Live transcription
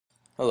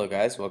Hello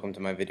guys, welcome to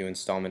my video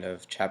installment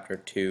of chapter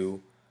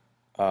 2,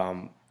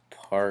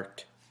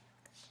 part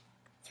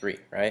 3,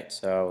 right?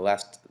 So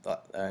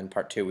in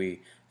part 2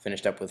 we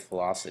finished up with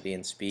velocity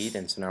and speed,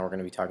 and so now we're going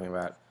to be talking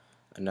about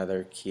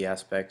another key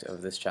aspect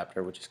of this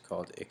chapter, which is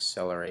called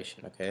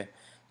acceleration, okay?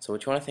 So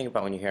what you want to think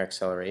about when you hear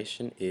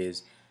acceleration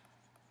is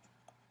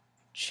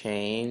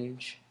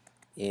change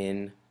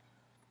in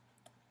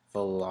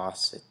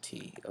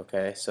velocity,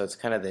 okay? So it's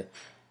kind of the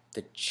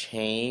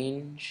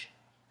change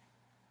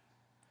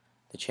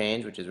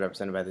which is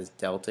represented by this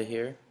delta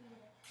here,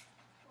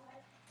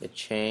 the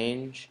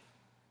change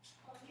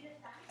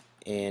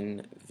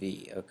in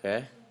v,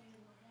 okay?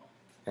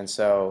 And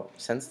so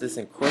since this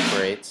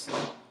incorporates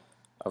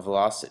a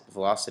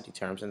velocity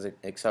term, since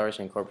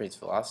acceleration incorporates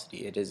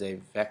velocity, it is a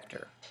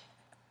vector.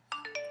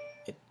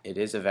 It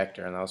is a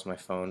vector, and that was my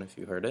phone if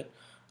you heard it.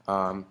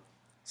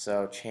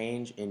 So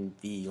change in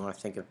v, you want to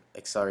think of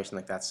acceleration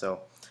like that. So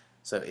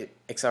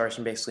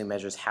acceleration basically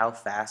measures how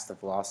fast the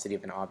velocity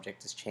of an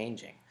object is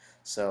changing.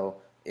 So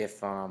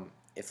if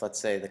let's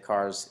say the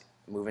car's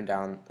moving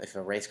down, if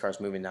a race car is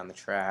moving down the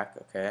track,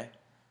 okay.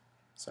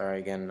 Sorry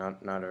again,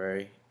 not a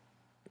very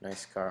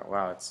nice car.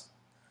 Wow, it's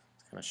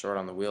kind of short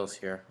on the wheels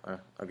here.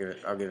 I'll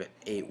give it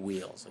 8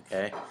 wheels,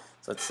 okay.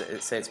 So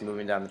let's say it's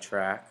moving down the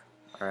track,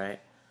 all right,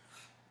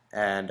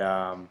 and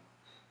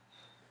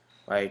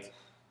like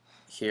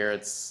here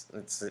it has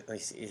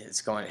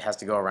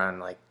to go around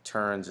like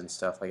turns and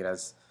stuff. Like it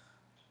has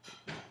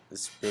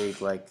this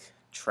big like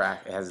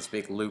track. It has this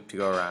big loop to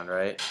go around,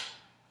 right?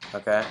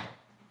 Okay.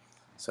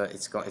 So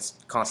it's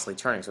constantly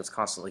turning. So it's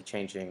constantly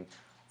changing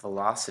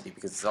velocity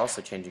because it's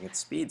also changing its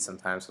speed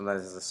sometimes.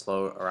 Sometimes it's a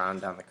slow around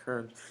down the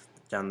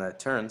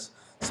turns.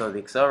 So the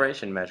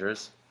acceleration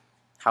measures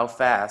how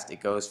fast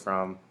it goes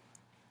from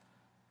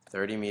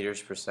 30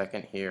 meters per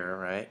second here,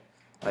 right?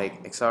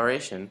 Like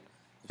acceleration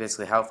is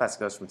basically how fast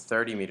it goes from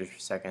 30 meters per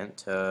second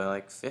to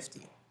like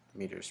 50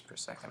 meters per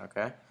second,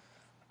 okay?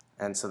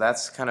 And so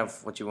that's kind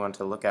of what you want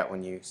to look at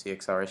when you see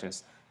acceleration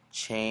is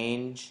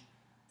change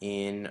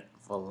in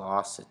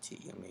velocity.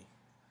 Let me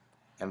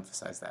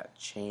emphasize that.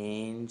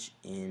 Change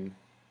in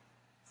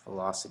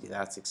velocity.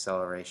 That's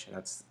acceleration.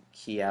 That's the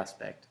key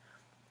aspect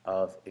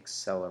of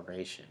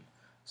acceleration.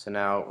 So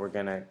now we're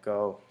going to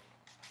go,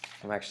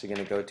 I'm actually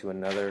going to go to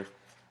another,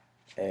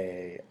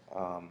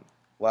 well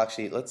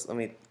actually let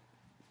me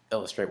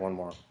illustrate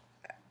one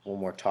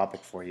more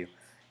topic for you.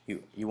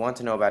 You want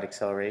to know about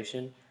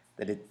acceleration,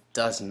 that it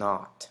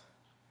doesn't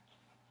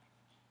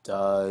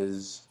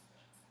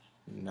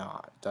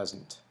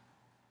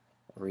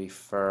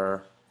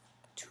refer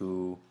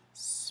to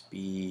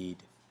speed.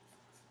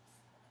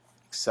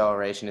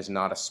 Acceleration is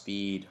not a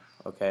speed,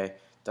 okay?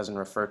 It doesn't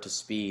refer to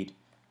speed.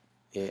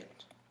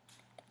 It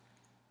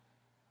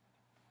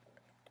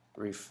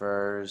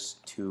refers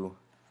to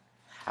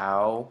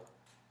how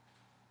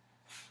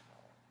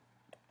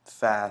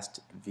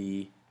fast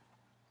v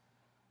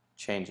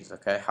changes,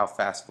 okay? How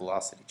fast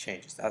velocity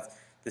changes.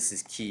 This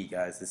is key,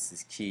 guys. This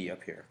is key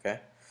up here,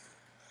 okay?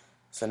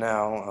 So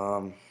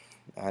now,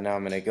 I'm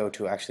going to go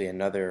to actually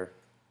another.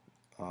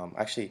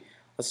 Actually,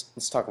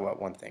 let's talk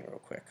about one thing real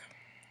quick.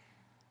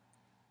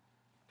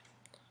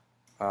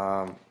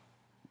 One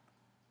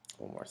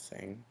more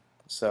thing.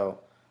 So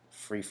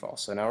free fall.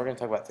 So now we're going to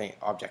talk about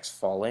objects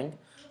falling.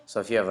 So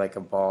if you have like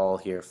a ball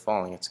here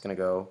falling, it's going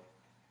to go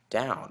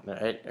down.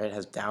 It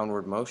has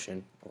downward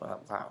motion. Wow,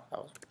 that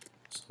was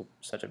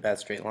such a bad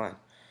straight line.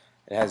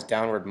 It has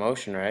downward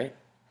motion, right?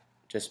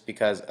 Just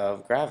because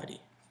of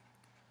gravity.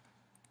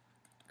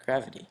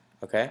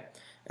 Okay?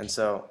 And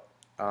so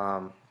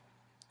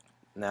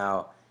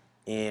now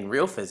in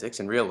real physics,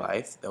 in real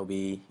life, there'll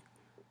be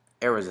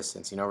air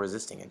resistance,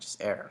 resisting it,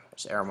 just air.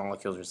 There's air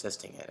molecules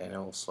resisting it, and it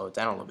will slow it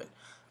down a little bit.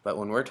 But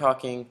when we're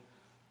talking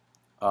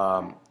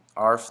the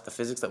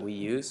physics that we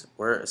use,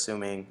 we're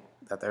assuming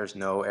that there's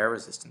no air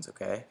resistance,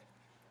 okay?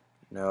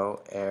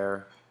 No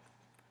air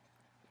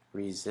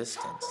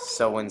resistance.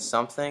 So when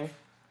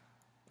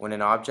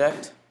an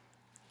object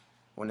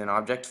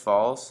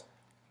falls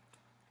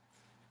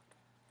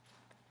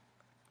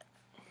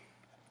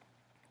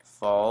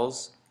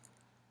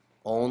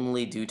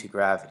only due to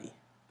gravity,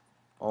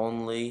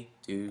 only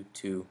due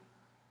to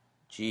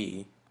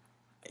G,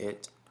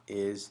 it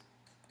is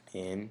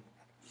in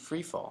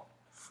free fall.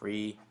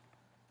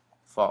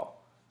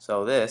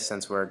 So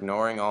since we're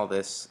ignoring all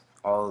this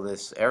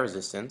air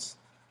resistance,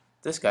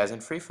 this guy's in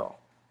free fall.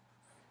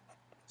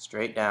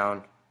 Straight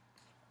down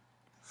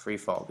free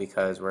fall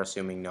because we're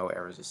assuming no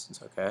air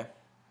resistance, okay?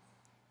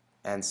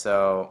 And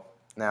so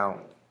now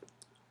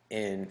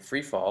in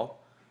free fall,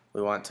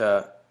 we want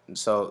to,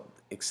 so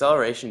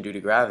acceleration due to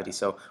gravity.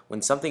 So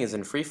when something is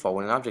in free fall,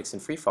 when an object's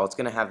in free fall, it's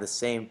going to have the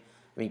same,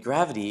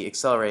 gravity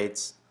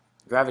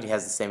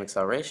has the same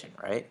acceleration,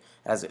 right?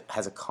 It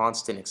has a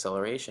constant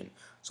acceleration.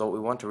 So what we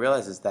want to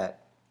realize is that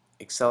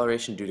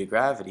acceleration due to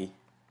gravity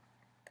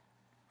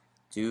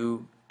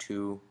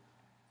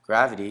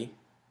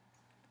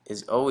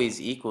is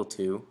always equal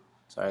to,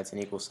 sorry, it's an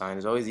equal sign,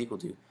 is always equal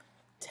to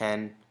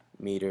 10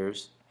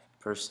 meters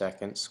per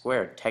second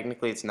squared.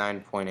 Technically it's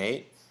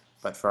 9.8,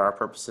 but for our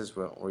purposes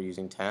we're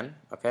using 10.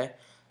 Okay,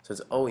 so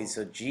it's always,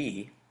 so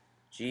g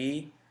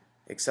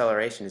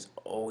acceleration is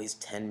always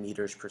 10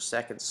 meters per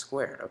second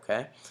squared.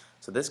 Okay,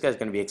 so this guy's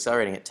going to be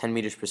accelerating at 10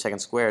 meters per second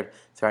squared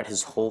throughout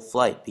his whole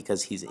flight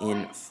because he's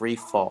in free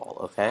fall.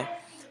 Okay,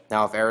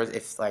 now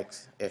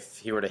if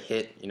he were to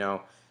hit, you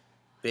know,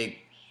 big,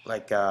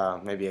 like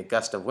maybe a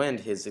gust of wind,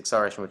 his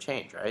acceleration would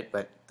change, right?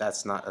 But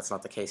that's not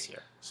the case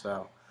here.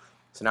 So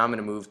now I'm going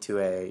to move to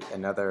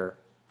another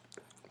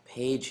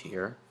page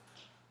here,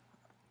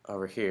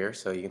 over here,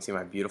 so you can see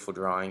my beautiful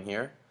drawing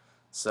here.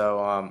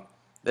 So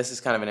this is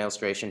kind of an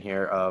illustration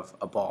here of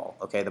a ball.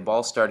 Okay, the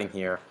ball's starting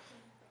here.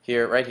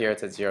 Right here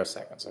it's at 0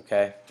 seconds.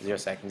 Okay, 0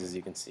 seconds, as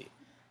you can see,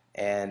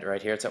 and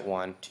right here it's at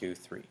 1, 2,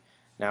 3.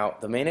 Now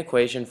the main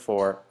equation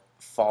for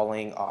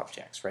falling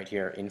objects right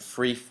here in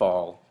free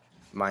fall,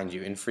 mind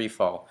you, in free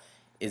fall,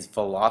 is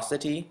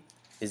velocity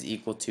is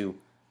equal to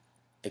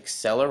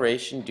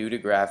acceleration due to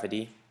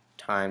gravity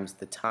times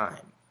the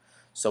time.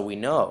 So we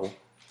know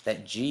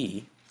that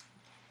G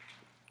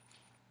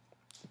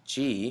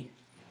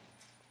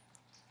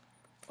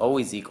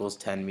always equals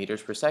 10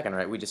 meters per second,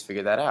 right? We just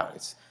figured that out.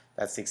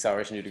 That's the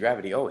acceleration due to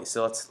gravity always.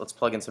 So let's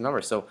plug in some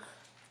numbers. So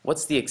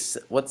what's the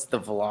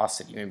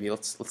velocity? Maybe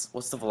what's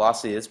the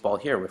velocity of this ball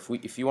here?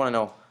 If you want to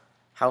know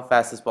how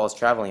fast this ball is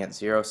traveling at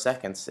 0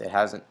 seconds, it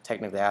hasn't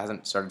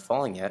started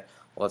falling yet.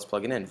 Well, let's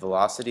plug it in.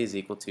 Velocity is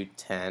equal to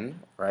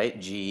 10, right?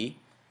 G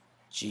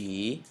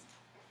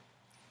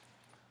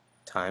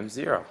times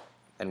 0,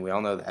 and we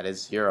all know that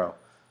is 0.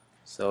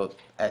 So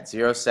at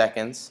 0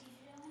 seconds,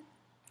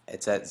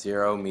 it's at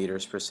 0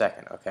 meters per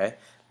second. Okay.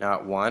 Now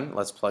at 1,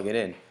 let's plug it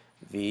in.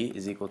 V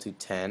is equal to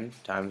 10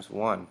 times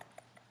 1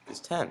 is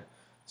 10.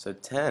 So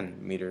 10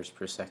 meters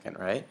per second,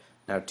 right?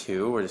 Now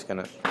 2, we're just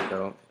going to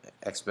go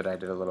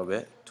expedite it a little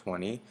bit.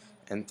 20,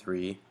 and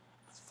 3,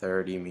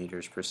 30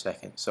 meters per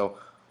second. So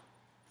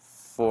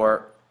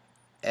for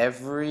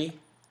every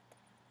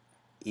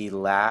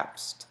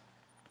elapsed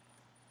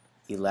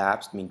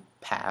mean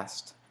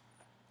past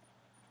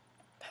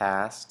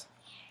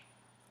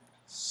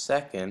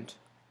second,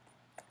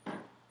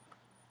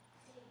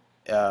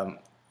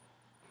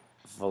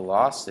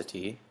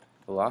 velocity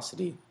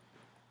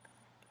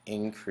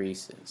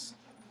increases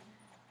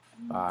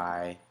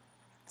by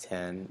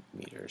 10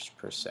 meters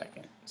per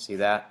second. See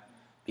that?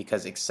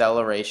 Because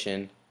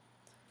acceleration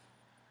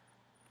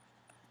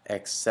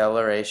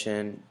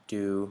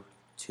due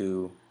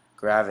to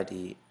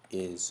gravity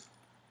is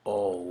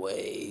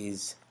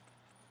always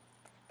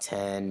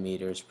 10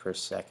 meters per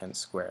second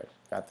squared.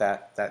 Got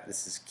that?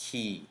 This is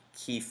key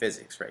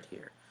physics right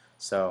here.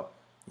 So,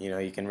 you know,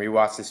 you can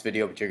rewatch this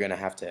video, but you're going to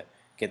have to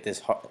get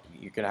this.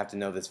 You're going to have to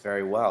know this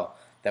very well.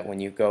 That when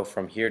you go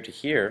from here to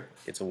here,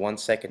 it's a 1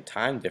 second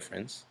time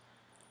difference,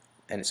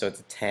 and so it's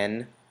a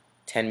 10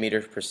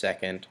 meters per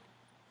second,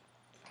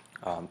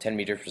 10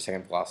 meters per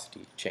second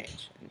velocity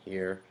change, and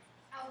here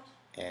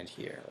and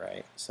here,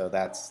 right? So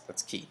that's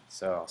key.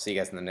 So I'll see you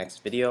guys in the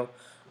next video,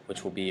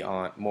 which will be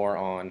more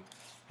on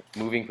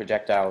moving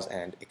projectiles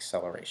and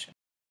acceleration.